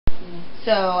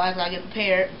So I gotta get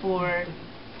prepared for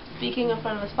speaking in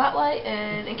front of a spotlight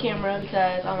and a camera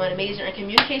because I want to major in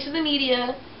communications and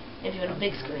media and be on a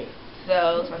big screen.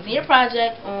 So it's my senior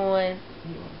project on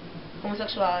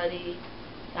homosexuality,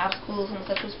 the obstacles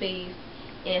homosexuals face,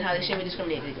 and how they should be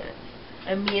discriminated against.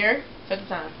 Amir, take the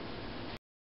time.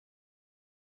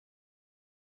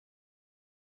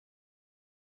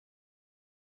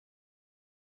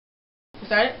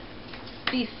 Started?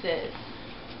 Thesis.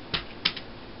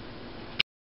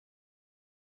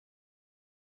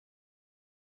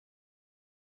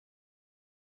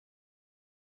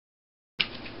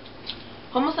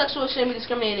 Homosexuals shouldn't be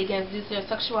discriminated against due to their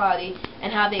sexuality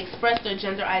and how they express their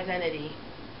gender identity.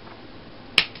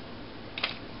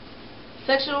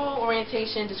 Sexual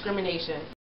orientation discrimination.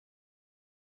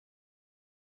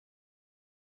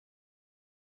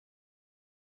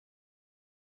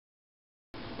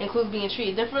 Includes being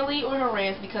treated differently or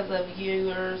harassed because of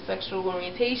your sexual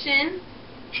orientation,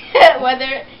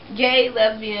 whether gay,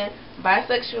 lesbian,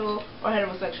 bisexual, or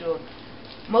heterosexual.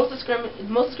 Most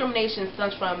discrimination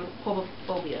stems from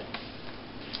homophobia.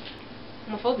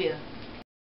 Homophobia.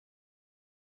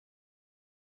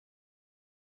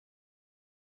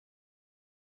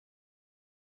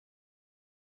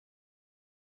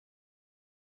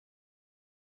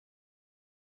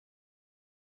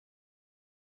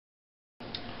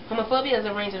 Homophobia is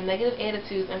a range of negative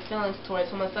attitudes and feelings towards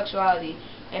homosexuality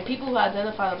and people who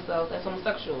identify themselves as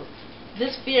homosexuals.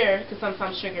 This fear can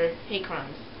sometimes trigger hate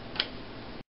crimes.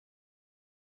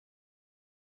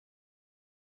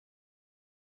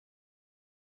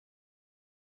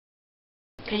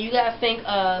 Can you guys think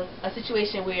of a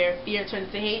situation where fear turns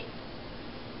into hate?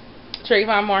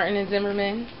 Trayvon Martin and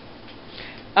Zimmerman.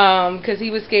 Because he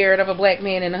was scared of a black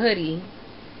man in a hoodie.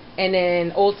 And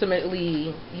then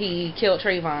ultimately he killed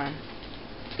Trayvon.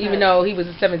 Even though he was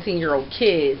a 17-year-old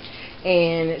kid.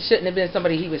 And it shouldn't have been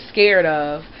somebody he was scared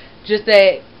of. Just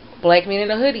that black man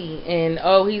in a hoodie. And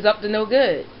oh, he's up to no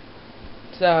good.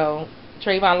 So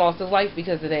Trayvon lost his life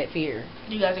because of that fear.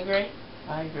 Do you guys agree?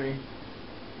 I agree.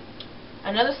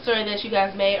 Another story that you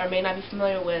guys may or may not be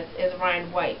familiar with is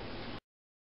Ryan White.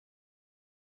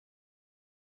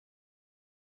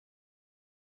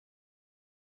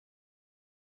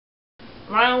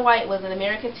 Ryan White was an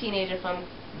American teenager from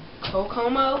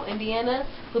Kokomo, Indiana,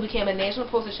 who became a national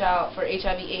poster child for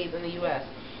HIV/AIDS in the U.S.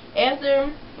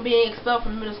 After being expelled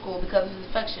from middle school because of his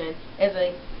infection as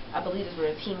a, I believe this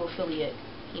word is hemophilia,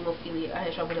 I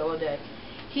had trouble with it all day.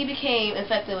 He became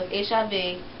infected with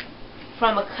HIV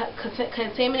from a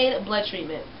contaminated blood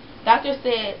treatment. Doctors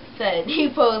said he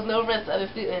posed no risk to other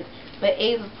students, but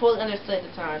AIDS was poorly understood at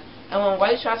the time. And when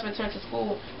White tried to return to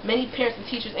school, many parents and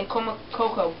teachers in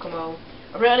Kokomo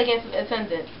railed against his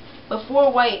attendance.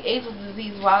 Before White, AIDS was a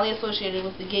disease widely associated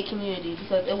with the gay community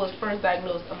because it was first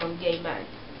diagnosed among gay men.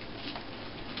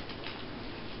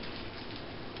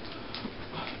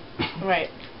 Right.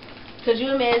 Could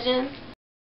you imagine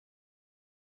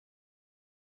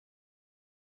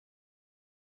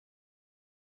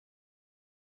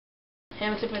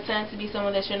having to pretend to be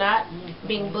someone that you're not,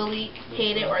 being bullied,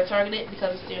 hated, or targeted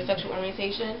because of your sexual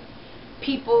orientation?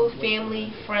 People,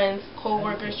 family, friends,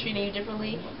 co-workers treating you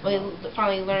differently when they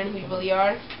finally learn who you really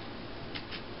are?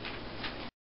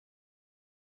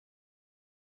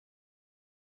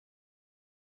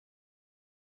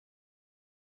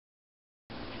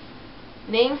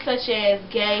 Names such as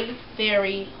gay,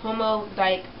 fairy, homo,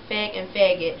 dyke, fag, and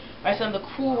faggot are some of the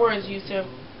cruel words used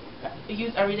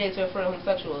every day to refer to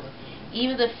homosexuals.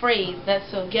 Even the phrase,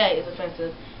 "that's so gay," is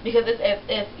offensive because it's as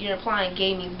if you're implying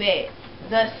gay means bad,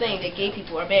 thus saying that gay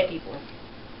people are bad people.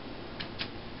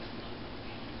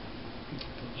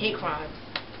 Hate crimes.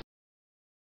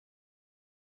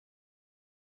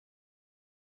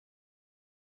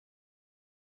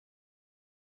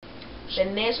 The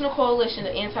National Coalition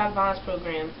of Anti-Violence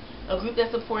Programs, a group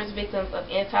that supports victims of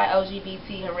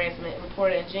anti-LGBT harassment,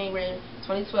 reported in January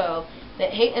 2012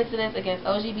 that hate incidents against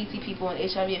LGBT people and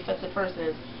HIV-affected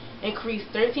persons increased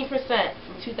 13%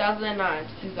 from 2009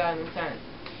 to 2010.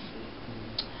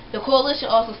 The coalition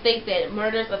also states that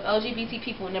murders of LGBT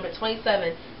people number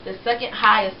 27, the second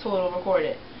highest total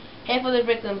recorded. Half of the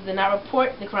victims did not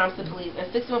report the crimes to police,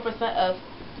 and 61% of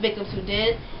victims who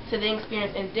did said they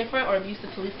experienced indifferent or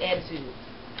abusive police attitudes.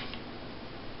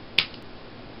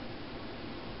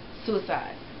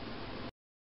 Suicide.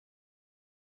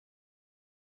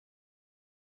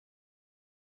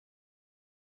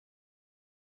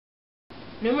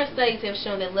 Numerous studies have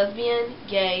shown that lesbian,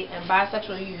 gay, and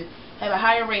bisexual youth have a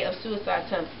higher rate of suicide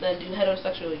attempts than do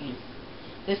heterosexual youth.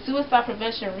 The Suicide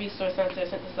Prevention Resource Center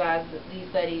synthesized these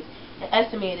studies and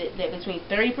estimated that between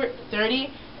 30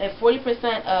 and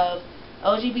 40% of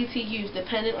LGBT youth,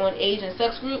 dependent on age and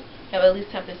sex group, have at least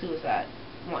attempted suicide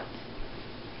once.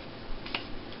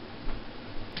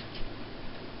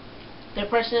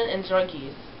 Depression and drug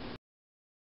use.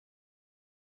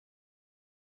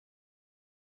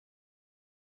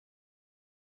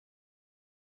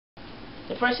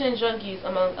 Depression and drug use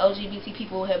among LGBT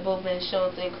people have both been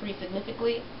shown to increase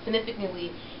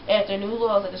significantly after new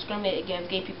laws that discriminate against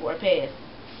gay people are passed.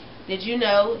 Did you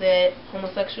know that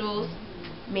homosexuals,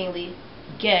 mainly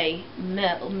gay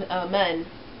men,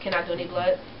 cannot donate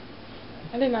blood?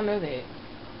 I did not know that.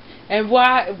 And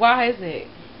why is it?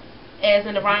 As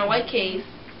in the Ryan White case,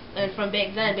 and from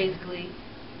back then, basically,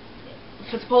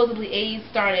 supposedly AIDS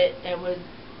started and was,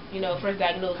 first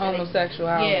diagnosed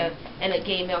homosexuality. In a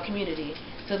gay male community.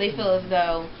 So they feel as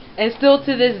though, and still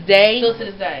to this day,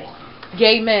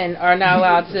 gay men are not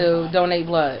allowed to donate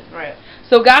blood. Right.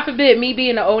 So God forbid me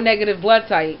being an O negative blood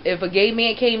type, if a gay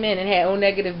man came in and had O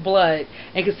negative blood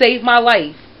and could save my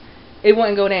life, it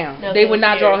wouldn't go down. No, they would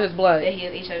not draw his blood. That he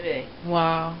has HIV.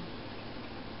 Wow.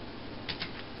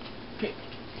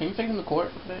 Can you take him to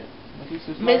court for that?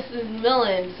 Mrs.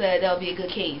 Millen said that would be a good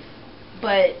case,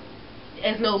 but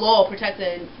there's no law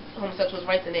protecting homosexuals'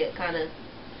 rights in that kind of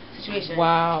situation.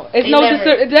 Wow, it's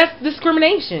that's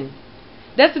discrimination.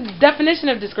 That's the definition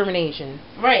of discrimination.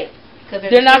 Right, because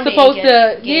they're not supposed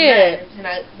to. They're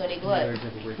not donate blood.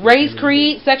 Race,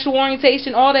 creed, sexual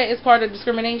orientation, all that is part of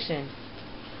discrimination.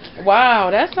 Wow,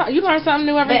 that's not, you learn something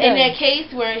new every day. But in that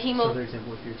case where so for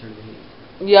example, if you're turning to hate.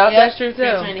 Yep, that's true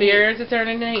too. Fear is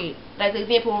turning to hate. Like the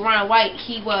example with Ryan White,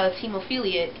 he was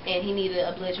hemophiliac and he needed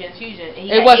a blood transfusion. And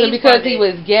it wasn't because he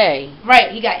was gay. Right,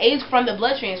 he got AIDS from the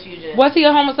blood transfusion. Was he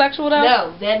a homosexual though?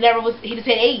 No, that never was. He just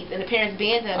had AIDS, and the parents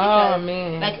banned him because,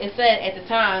 like it said at the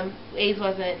time, AIDS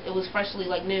wasn't. It was freshly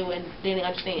new and they didn't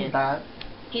understand.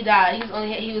 He died.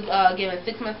 He was given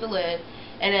 6 months to live.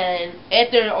 And then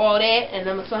after all that, and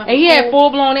he had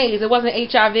full-blown AIDS. It wasn't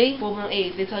HIV. Full-blown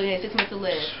AIDS. They told you he had 6 months to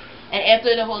live. And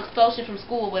after the whole expulsion from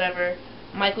school, whatever,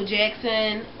 Michael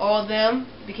Jackson, all of them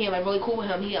became really cool with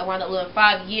him. He wound up living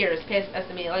 5 years past his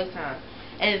estimated lifetime.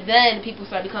 And then people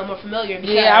started becoming more familiar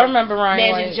because I remember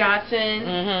Ryan Magic Johnson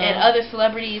and other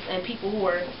celebrities and people who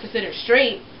were considered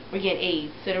straight were getting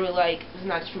AIDS. So they were like, it's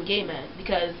not just from gay men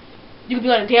because you could be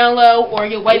on a down low, or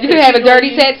your wife could have a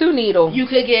dirty tattoo needle. You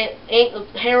could get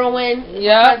heroin.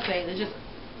 Yeah. It's just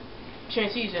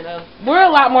transfusion of. We're a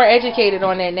lot more educated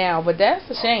on that now, but that's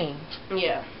a shame.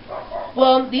 Yeah.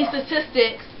 Well, these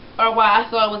statistics are why I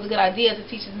thought it was a good idea to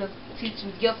teach Ms.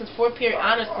 Gilson's 4th period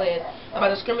honors class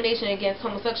about discrimination against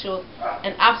homosexuals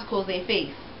and obstacles they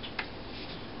face.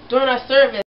 During our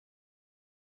service,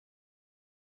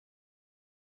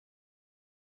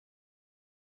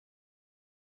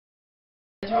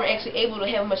 we were actually able to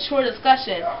have a mature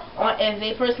discussion on if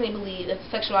they personally believe if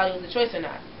sexuality was a choice or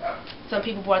not. Some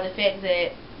people brought the fact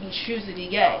that we choose to be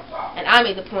gay. And I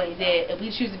made the point that if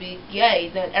we choose to be gay,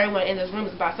 then everyone in this room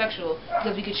is bisexual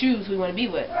because we could choose who we want to be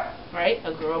with. Right?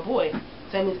 A girl or boy.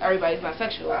 So that means everybody's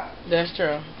bisexual. That's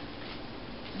true.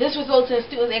 This resulted in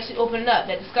students actually opening up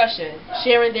that discussion,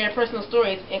 sharing their personal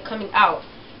stories and coming out.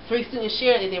 3 students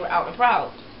shared that they were out and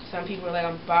proud. Some people were like,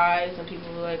 I'm bi. Some people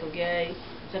were like, I'm gay.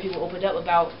 Some people opened up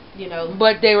about,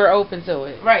 But they were open to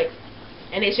it. Right.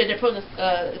 And they shared their personal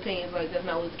opinions like that's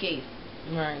not always the case.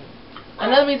 Right.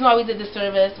 Another reason why we did this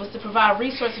service was to provide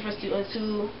resources for students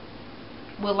who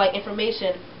would like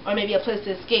information or maybe a place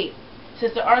to escape.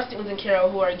 Since there are students in Carroll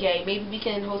who are gay, maybe we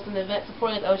can host an event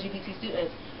supporting LGBT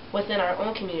students within our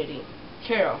own community,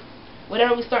 Carroll.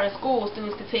 Whatever we start in school,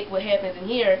 students can take what happens in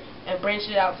here and branch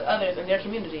it out to others in their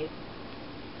community.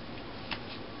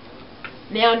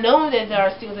 Now, knowing that there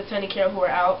are students attending Carroll who are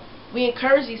out, we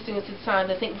encourage these students to sign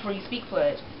the Think Before You Speak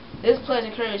pledge. This pledge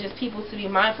encourages people to be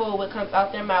mindful of what comes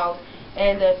out their mouth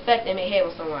and the effect it may have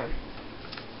on someone.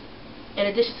 In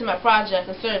addition to my project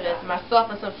and service,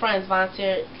 myself and some friends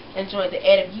volunteered and joined the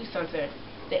Attic Youth Center.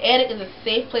 The Attic is a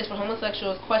safe place for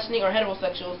homosexuals, questioning, or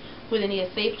heterosexuals who either need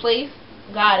a safe place,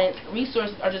 guidance,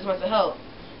 resources, or just want to help.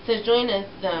 Since joining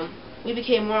them, we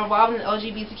became more involved in the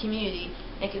LGBT community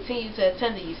and continue to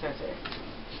attend the Youth Center.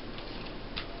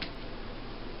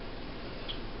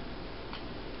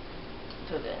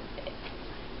 So the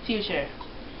future.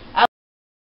 I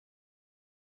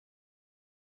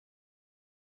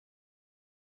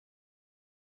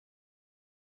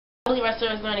believe our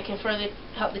service learning can further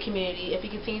help the community if we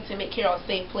continue to make Carroll a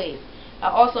safe place. I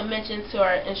also mentioned to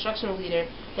our instructional leader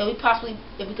that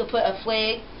if we could put a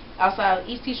flag outside of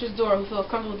each teacher's door who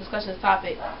feels comfortable discussing this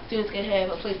topic, students can have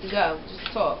a place to go, just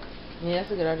to talk. Yeah,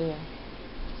 that's a good idea.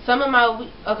 Some of my,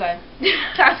 okay,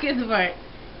 I skipped the part.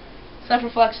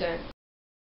 Self-reflection.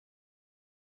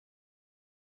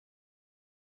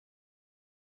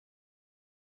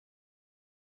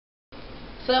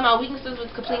 Some of my weaknesses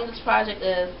with completing this project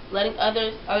is letting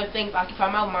other things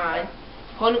occupy my mind,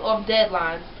 holding off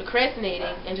deadlines,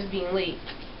 procrastinating, and just being late.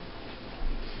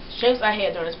 Strengths I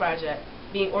had during this project: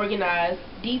 being organized,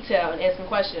 detailed, and asking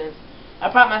questions. I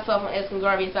pride myself on asking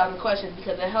Garvey 1,000 questions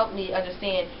because it helped me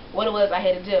understand what it was I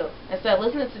had to do. Instead of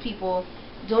listening to people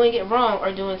doing it wrong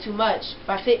or doing too much,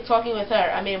 by talking with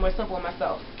her, I made it more simple on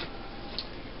myself.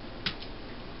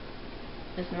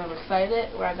 Listen, I'm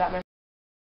excited where I got my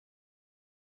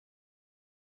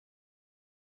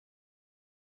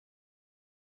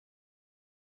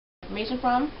information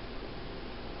from.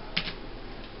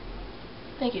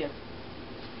 Thank you.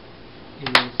 8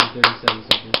 minutes and 37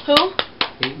 seconds. Who?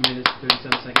 8 minutes,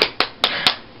 37 seconds.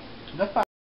 That's fine.